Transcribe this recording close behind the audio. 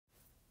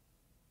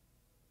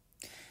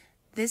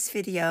This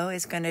video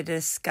is going to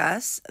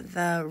discuss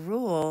the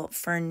rule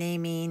for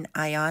naming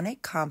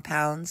ionic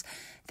compounds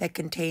that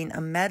contain a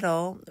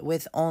metal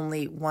with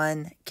only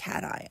one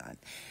cation.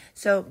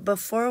 So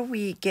before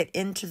we get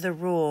into the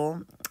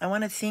rule, I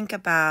want to think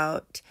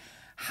about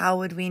how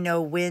would we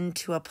know when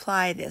to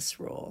apply this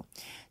rule.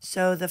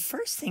 So the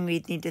first thing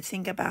we'd need to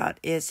think about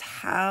is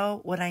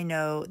how would I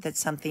know that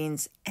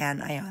something's an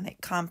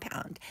ionic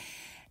compound?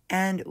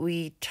 And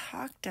we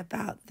talked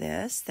about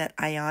this, that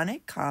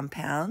ionic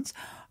compounds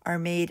are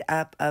made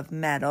up of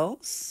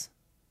metals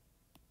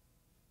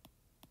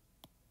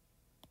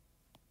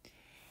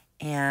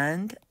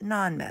and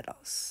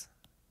nonmetals.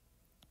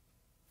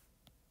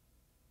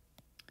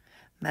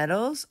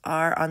 Metals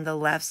are on the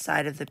left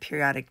side of the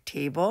periodic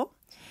table,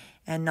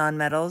 and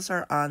nonmetals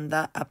are on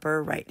the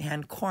upper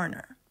right-hand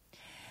corner.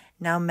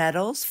 Now,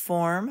 metals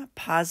form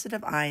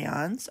positive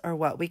ions, or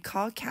what we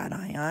call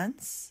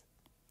cations,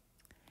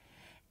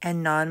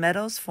 and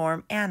nonmetals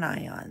form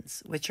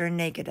anions, which are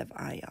negative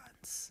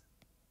ions.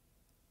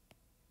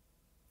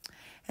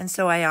 And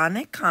so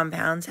ionic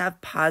compounds have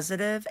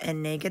positive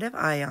and negative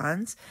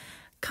ions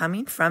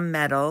coming from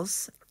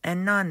metals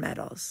and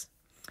nonmetals.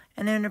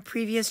 And in a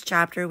previous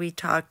chapter, we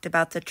talked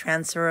about the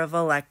transfer of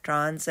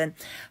electrons and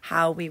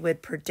how we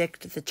would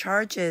predict the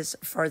charges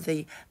for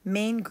the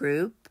main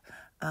group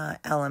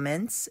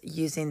elements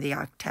using the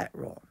octet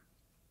rule.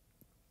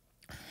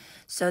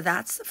 So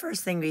that's the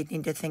first thing we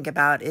need to think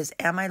about is,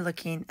 am I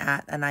looking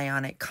at an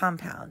ionic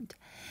compound?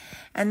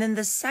 And then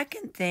the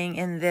second thing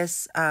in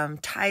this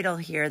title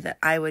here that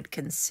I would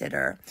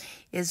consider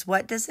is,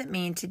 what does it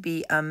mean to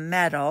be a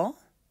metal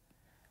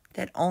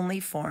that only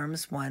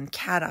forms one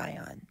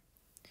cation?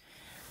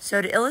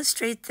 So to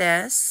illustrate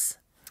this,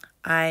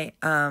 I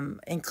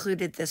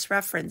included this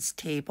reference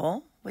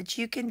table, which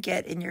you can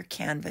get in your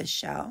Canvas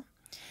shell.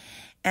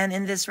 And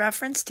in this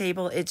reference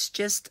table, it's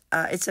just,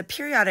 it's a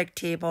periodic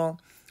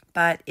table,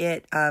 but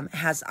it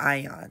has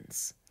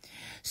ions.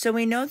 So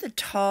we know the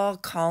tall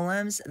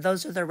columns,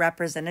 those are the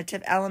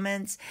representative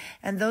elements,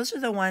 and those are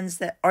the ones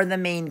that are the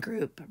main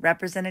group.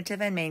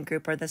 Representative and main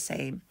group are the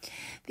same.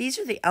 These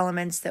are the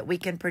elements that we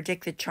can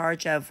predict the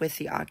charge of with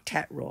the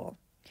octet rule.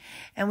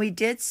 And we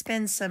did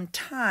spend some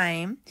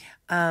time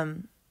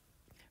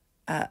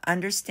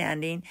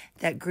understanding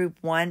that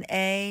group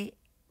 1A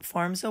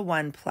forms a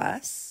 1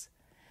 plus,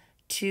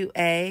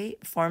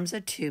 2A forms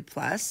a 2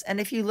 plus, and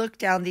if you look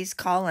down these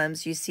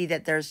columns, you see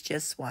that there's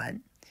just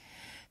one.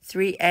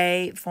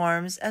 3A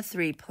forms a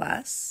 3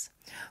 plus.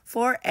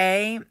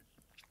 4A,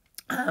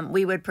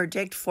 we would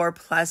predict 4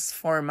 plus,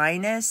 4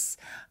 minus,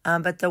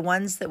 but the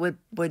ones that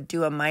would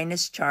do a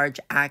minus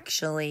charge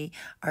actually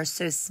are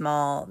so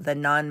small, the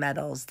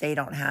nonmetals, they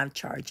don't have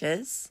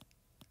charges.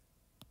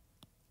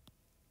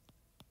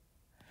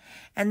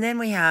 And then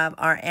we have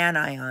our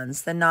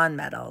anions, the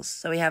nonmetals.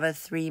 So we have a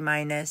 3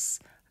 minus,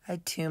 a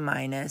 2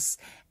 minus,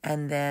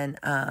 and then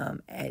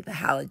the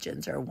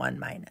halogens are 1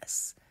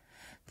 minus.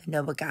 The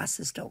noble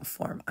gases don't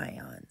form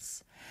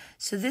ions.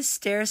 So this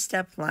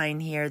stair-step line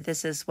here,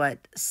 this is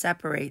what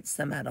separates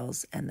the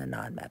metals and the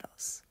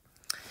nonmetals.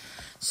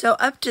 So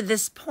up to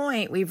this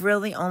point, we've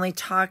really only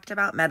talked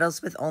about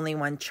metals with only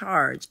one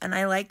charge. And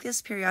I like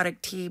this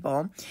periodic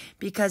table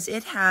because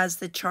it has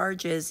the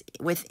charges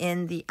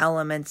within the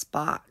elements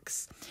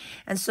box.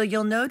 And so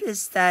you'll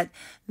notice that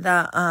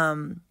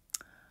the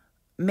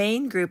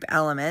main group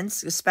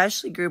elements,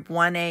 especially group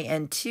 1A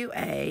and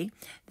 2A,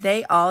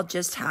 they all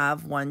just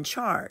have one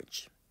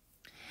charge.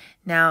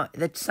 Now,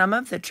 some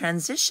of the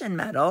transition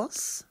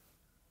metals,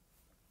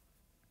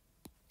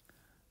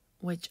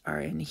 which are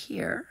in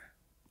here,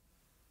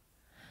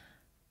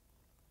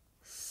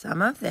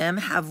 some of them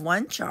have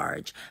one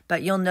charge,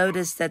 but you'll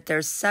notice that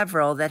there's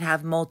several that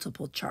have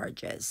multiple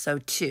charges, so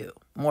 2,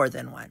 more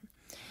than one.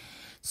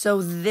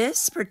 So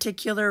this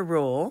particular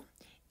rule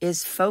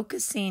is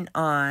focusing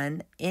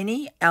on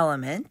any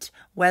element,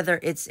 whether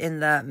it's in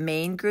the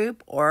main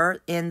group or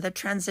in the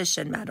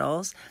transition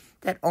metals,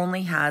 that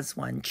only has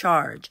one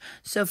charge.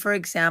 So for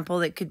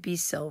example, it could be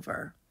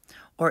silver,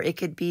 or it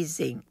could be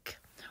zinc,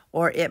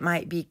 or it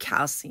might be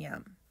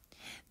calcium.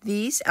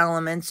 These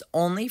elements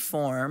only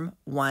form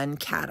one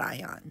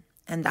cation,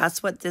 and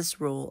that's what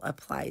this rule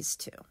applies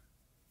to.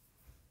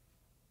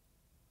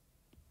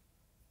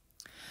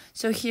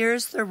 So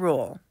here's the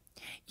rule.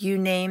 You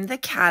name the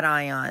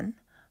cation,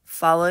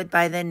 followed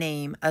by the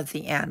name of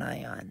the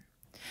anion.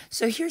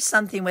 So here's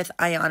something with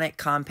ionic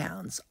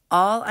compounds.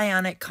 All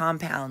ionic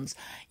compounds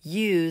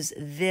use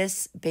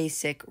this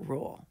basic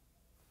rule.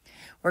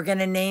 We're going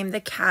to name the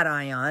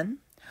cation,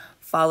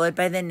 followed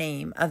by the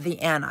name of the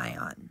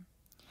anion.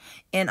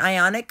 In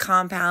ionic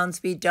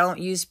compounds, we don't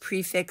use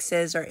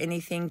prefixes or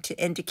anything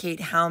to indicate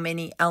how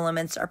many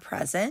elements are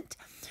present,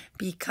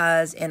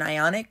 because in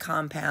ionic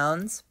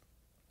compounds,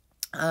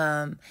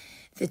 the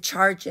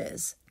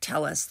charges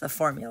tell us the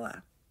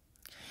formula.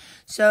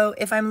 So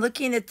if I'm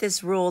looking at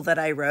this rule that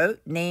I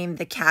wrote, name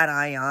the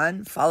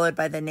cation followed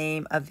by the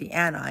name of the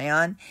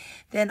anion,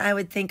 then I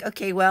would think,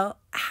 okay, well,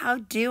 how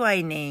do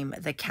I name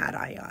the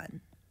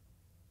cation?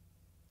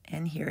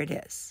 And here it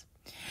is.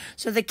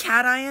 So the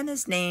cation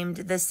is named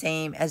the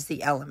same as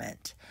the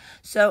element.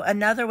 So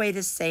another way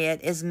to say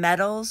it is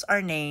metals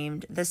are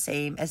named the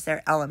same as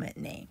their element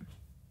name.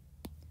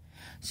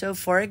 So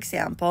for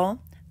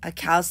example, a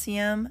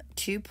calcium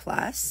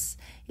 2+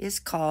 is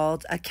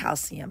called a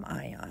calcium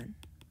ion.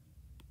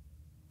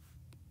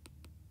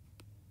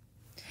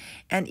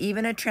 And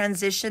even a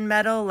transition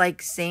metal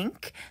like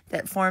zinc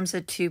that forms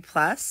a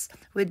 2+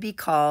 would be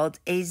called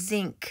a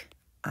zinc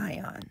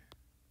ion.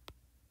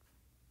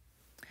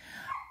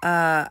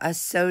 A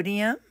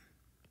sodium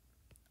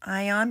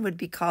ion would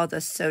be called a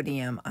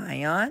sodium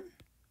ion.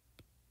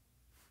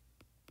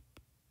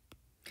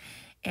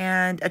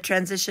 And a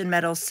transition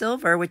metal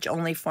silver, which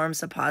only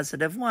forms a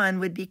 +1,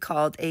 would be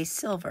called a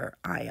silver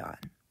ion.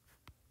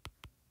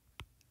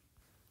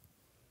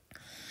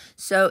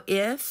 So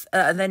if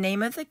the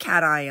name of the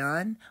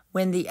cation,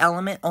 when the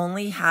element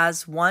only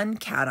has one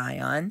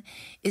cation,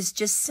 is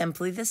just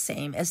simply the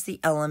same as the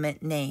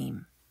element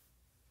name.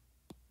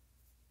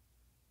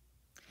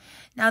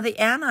 Now, the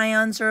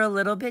anions are a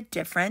little bit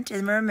different.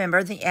 And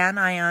remember, the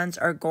anions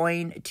are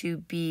going to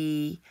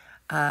be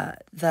the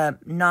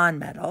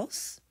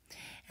nonmetals.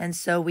 And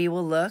so we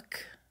will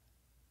look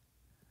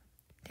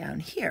down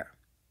here.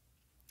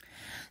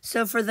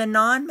 So for the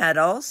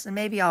nonmetals, and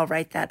maybe I'll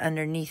write that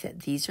underneath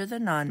it. These are the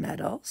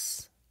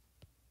nonmetals.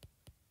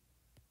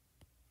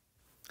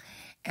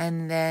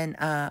 And then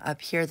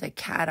up here, the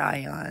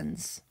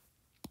cations.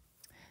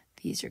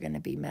 These are going to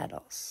be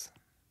metals.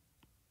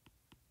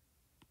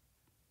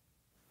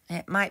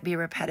 It might be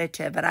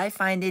repetitive, but I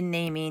find in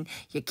naming,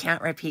 you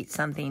can't repeat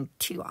something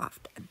too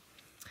often.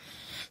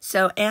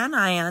 So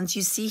anions,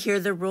 you see here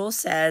the rule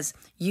says,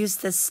 use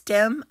the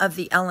stem of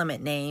the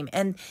element name.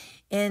 And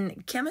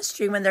in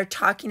chemistry, when they're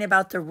talking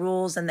about the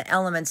rules and the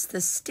elements,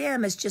 the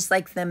stem is just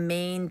like the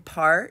main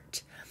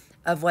part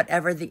of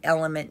whatever the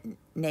element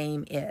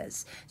name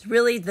is. It's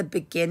really the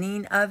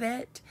beginning of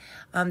it.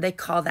 They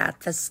call that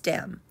the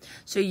stem.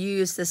 So you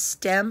use the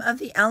stem of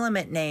the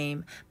element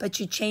name, but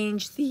you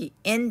change the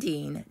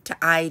ending to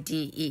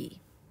IDE.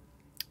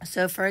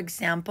 So for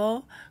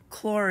example,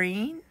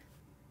 chlorine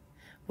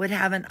would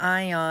have an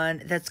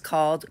ion that's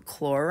called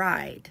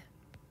chloride.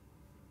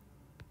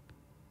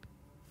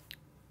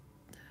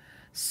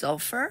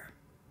 Sulfur,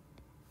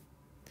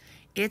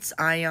 its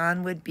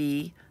ion would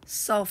be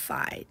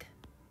sulfide.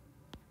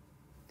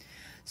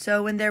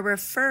 So when they're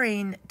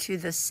referring to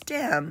the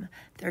stem,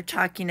 they're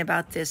talking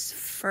about this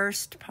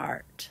first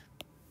part.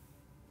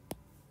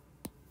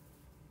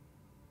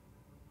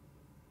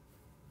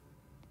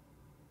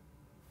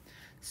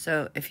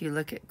 So if you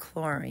look at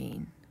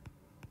chlorine,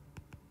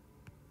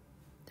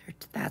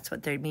 that's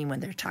what they mean when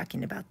they're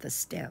talking about the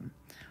stem.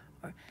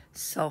 Or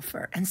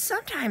sulfur. And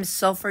sometimes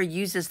sulfur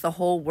uses the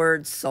whole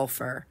word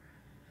sulfur,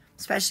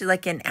 especially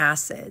like in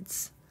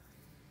acids.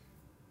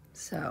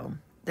 So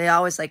they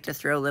always like to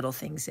throw little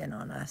things in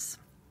on us.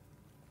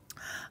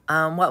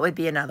 What would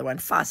be another one?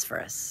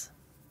 Phosphorus.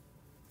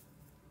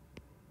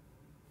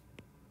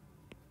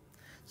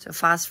 So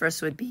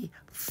phosphorus would be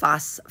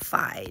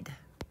phosphide.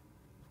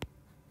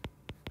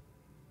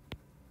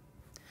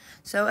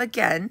 So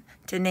again,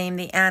 to name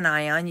the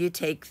anion, you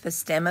take the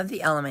stem of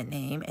the element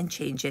name and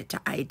change it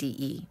to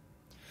IDE.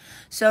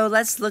 So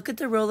let's look at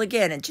the rule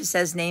again. It just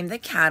says name the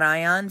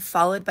cation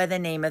followed by the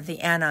name of the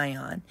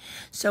anion.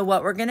 So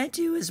what we're going to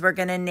do is we're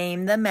going to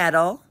name the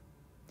metal,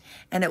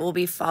 and it will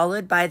be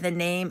followed by the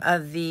name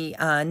of the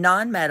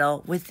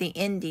nonmetal with the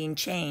ending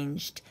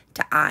changed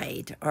to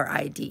IDE or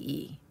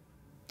IDE.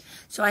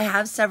 So I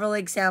have several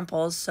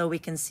examples so we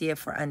can see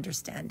if we're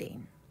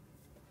understanding.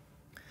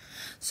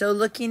 So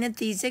looking at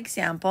these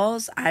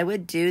examples, I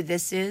would do,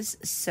 this is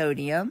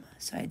sodium.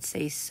 So I'd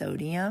say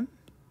sodium.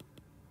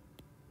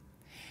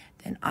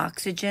 Then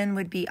oxygen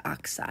would be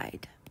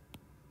oxide.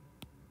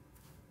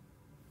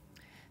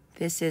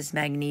 This is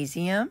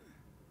magnesium.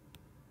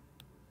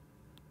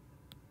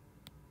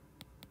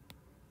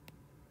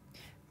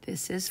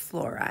 This is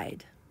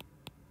fluoride.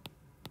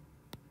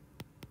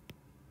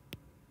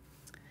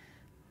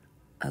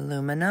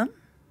 Aluminum.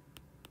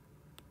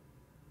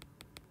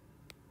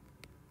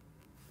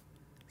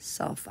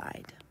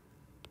 Sulfide.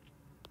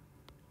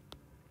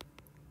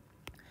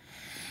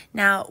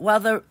 Now, while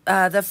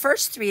the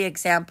first three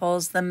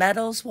examples, the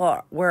metals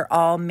were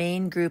all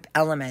main group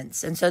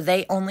elements, and so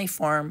they only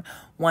form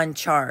one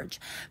charge.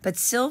 But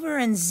silver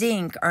and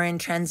zinc are in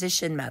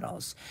transition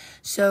metals.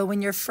 So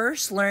when you're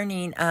first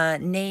learning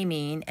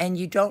naming and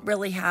you don't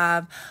really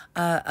have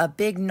a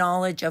big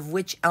knowledge of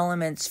which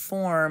elements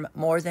form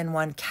more than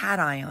one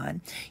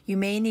cation, you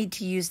may need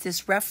to use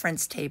this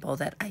reference table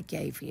that I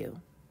gave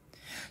you.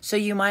 So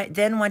you might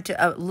then want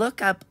to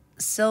look up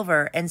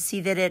silver and see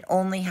that it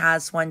only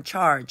has one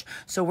charge.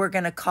 So we're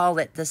going to call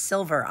it the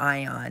silver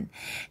ion.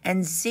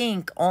 And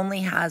zinc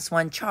only has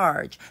one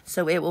charge,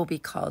 so it will be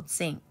called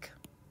zinc.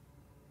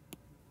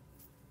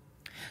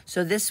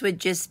 So this would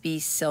just be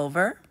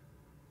silver,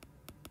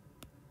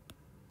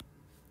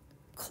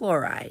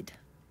 chloride.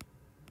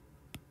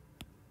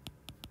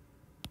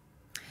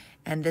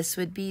 And this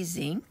would be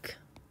zinc,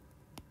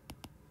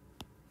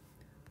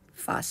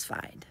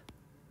 phosphide.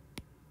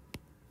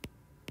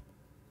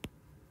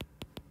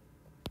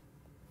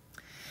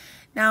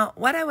 Now,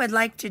 what I would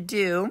like to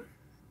do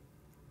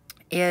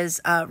is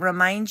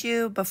remind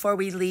you before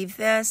we leave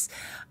this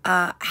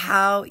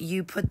how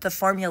you put the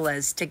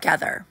formulas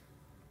together.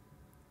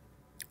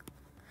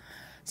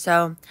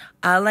 So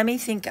let me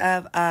think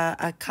of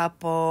a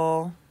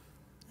couple.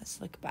 Let's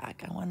look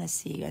back. I want to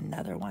see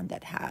another one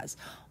that has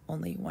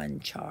only one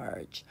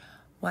charge.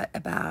 What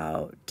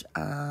about,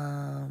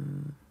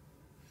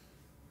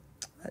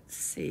 let's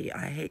see,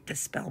 I hate to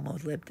spell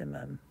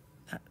molybdenum.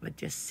 That would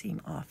just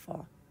seem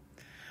awful.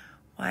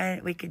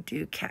 We could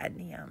do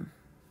cadmium.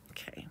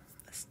 Okay,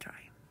 let's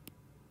try.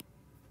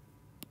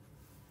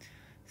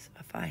 So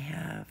if I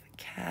have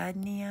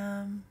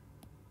cadmium,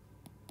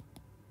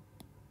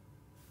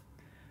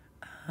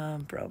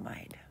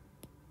 bromide,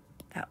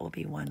 that will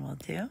be one we'll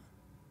do.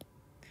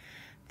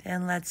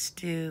 Then let's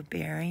do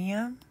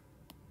barium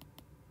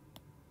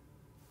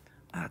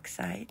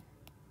oxide.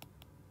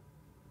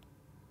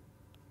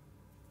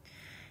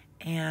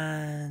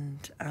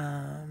 And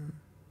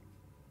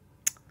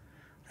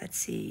let's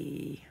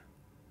see,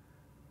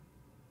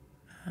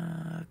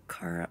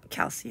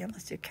 calcium.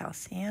 Let's do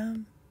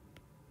calcium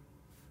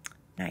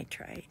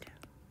nitride.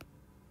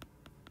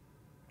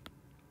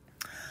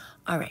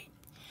 All right.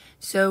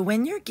 So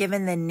when you're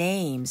given the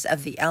names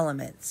of the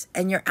elements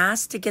and you're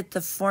asked to get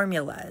the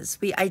formulas,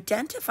 we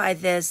identify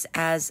this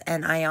as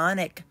an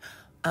ionic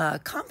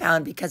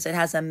compound because it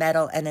has a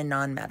metal and a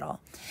nonmetal.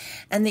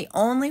 And the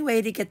only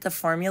way to get the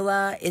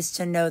formula is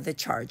to know the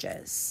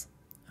charges.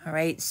 All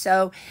right,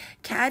 so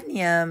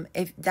cadmium,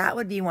 if that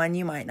would be one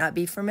you might not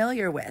be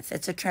familiar with.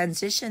 It's a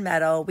transition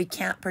metal. We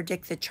can't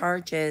predict the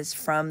charges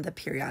from the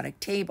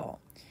periodic table.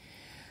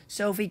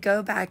 So if we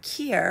go back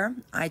here,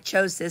 I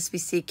chose this, we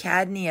see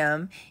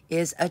cadmium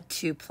is a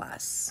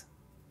 2+.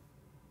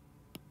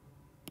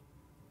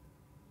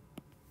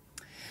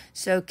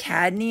 So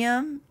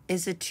cadmium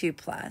is a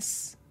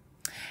 2+.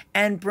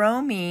 And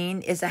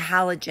bromine is a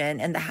halogen,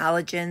 and the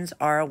halogens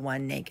are a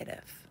 1-.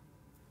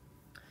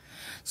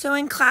 So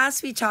in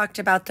class, we talked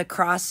about the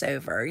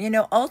crossover. You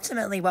know,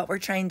 ultimately what we're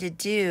trying to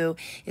do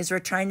is we're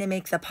trying to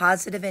make the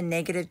positive and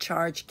negative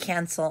charge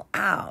cancel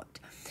out.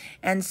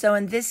 And so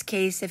in this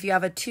case, if you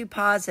have a 2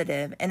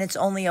 positive and it's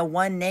only a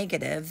 1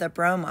 negative, the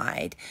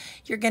bromide,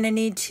 you're going to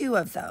need 2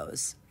 of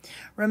those.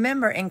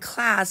 Remember, in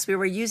class, we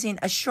were using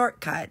a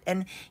shortcut,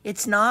 and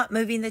it's not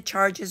moving the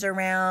charges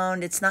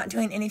around. It's not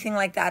doing anything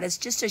like that. It's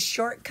just a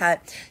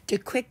shortcut to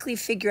quickly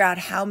figure out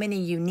how many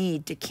you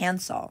need to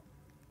cancel.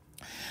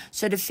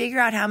 So to figure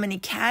out how many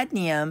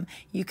cadmium,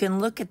 you can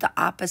look at the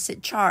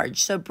opposite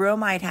charge. So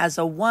bromide has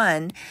a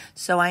 1,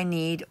 so I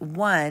need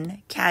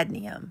 1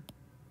 cadmium.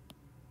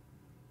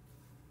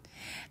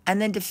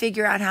 And then to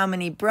figure out how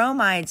many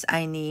bromides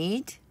I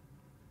need,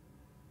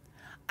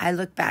 I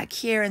look back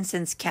here, and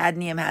since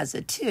cadmium has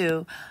a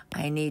 2,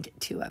 I need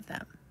 2 of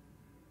them.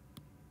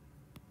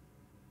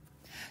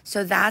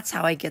 So that's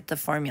how I get the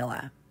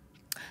formula.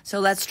 So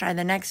let's try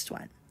the next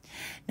one.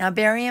 Now,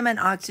 barium and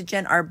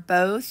oxygen are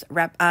both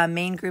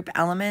main group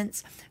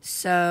elements.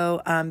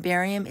 So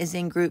barium is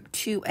in group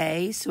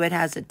 2A, so it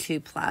has a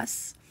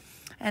 2+.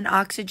 And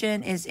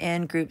oxygen is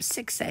in group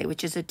 6A,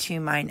 which is a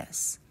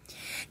 2-.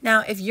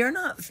 Now, if you're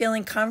not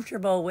feeling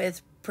comfortable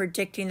with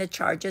predicting the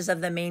charges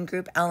of the main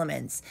group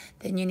elements,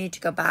 then you need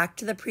to go back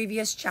to the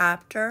previous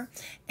chapter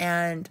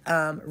and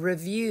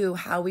review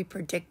how we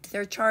predict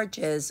their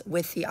charges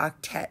with the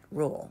octet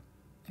rule.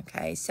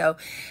 Okay, so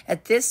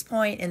at this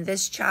point in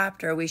this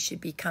chapter, we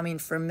should be becoming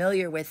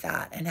familiar with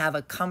that and have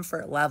a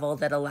comfort level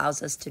that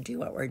allows us to do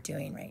what we're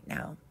doing right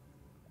now.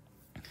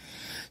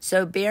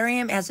 So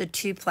barium has a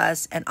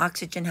 2+ and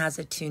oxygen has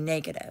a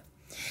 2-.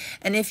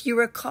 And if you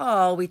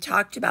recall, we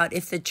talked about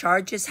if the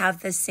charges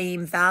have the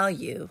same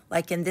value,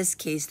 like in this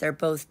case, they're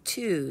both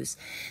 2s,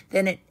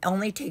 then it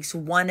only takes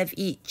 1 of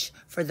each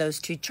for those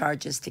 2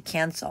 charges to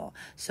cancel.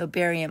 So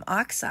barium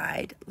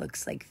oxide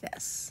looks like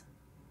this.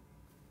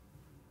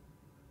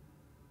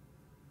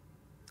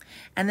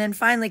 And then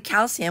finally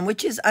calcium,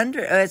 which is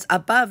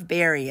above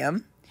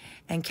barium,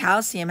 and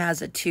calcium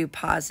has a 2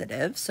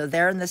 positive, so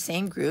they're in the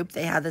same group,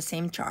 they have the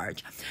same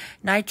charge.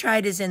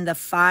 Nitride is in the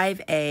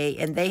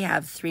 5A, and they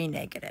have 3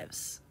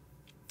 negatives.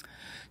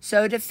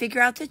 So to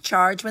figure out the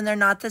charge when they're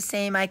not the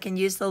same, I can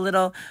use the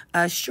little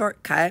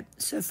shortcut.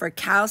 So for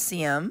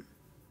calcium,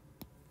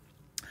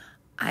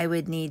 I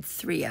would need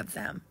 3 of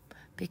them,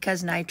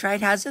 because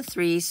nitride has a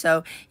 3,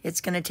 so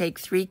it's going to take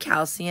 3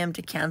 calcium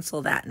to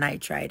cancel that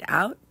nitride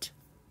out.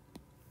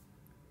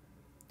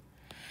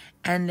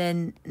 And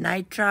then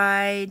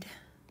nitride,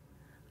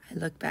 I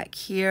look back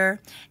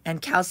here,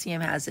 and calcium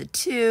has a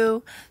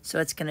 2, so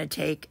it's going to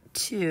take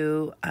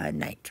 2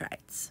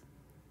 nitrides.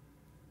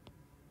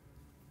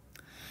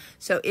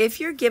 So if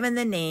you're given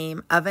the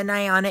name of an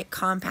ionic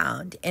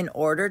compound, in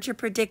order to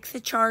predict the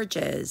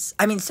charges,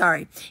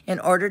 in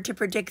order to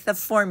predict the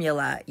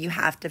formula, you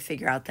have to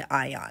figure out the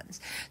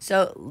ions.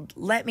 So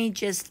let me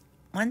just,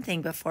 one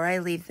thing before I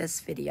leave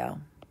this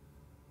video.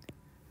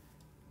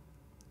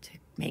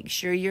 Make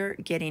sure you're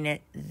getting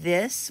it.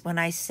 This, when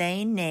I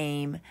say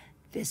name,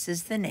 this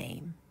is the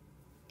name.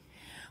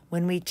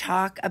 When we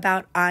talk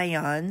about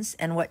ions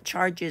and what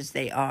charges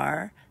they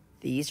are,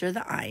 these are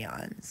the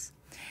ions.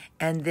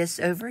 And this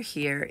over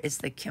here is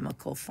the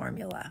chemical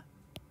formula.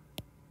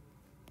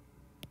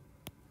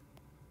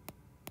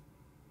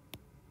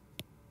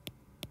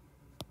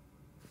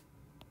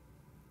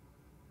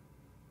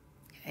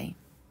 Okay.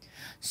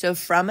 So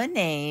from a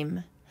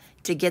name,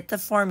 to get the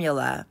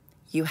formula,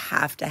 you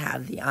have to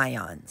have the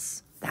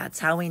ions.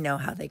 That's how we know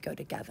how they go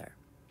together.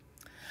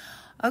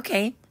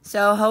 Okay,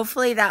 so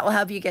hopefully that will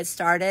help you get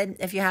started.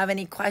 If you have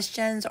any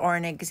questions or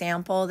an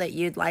example that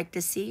you'd like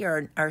to see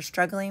or are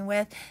struggling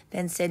with,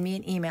 then send me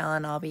an email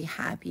and I'll be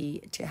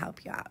happy to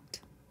help you out.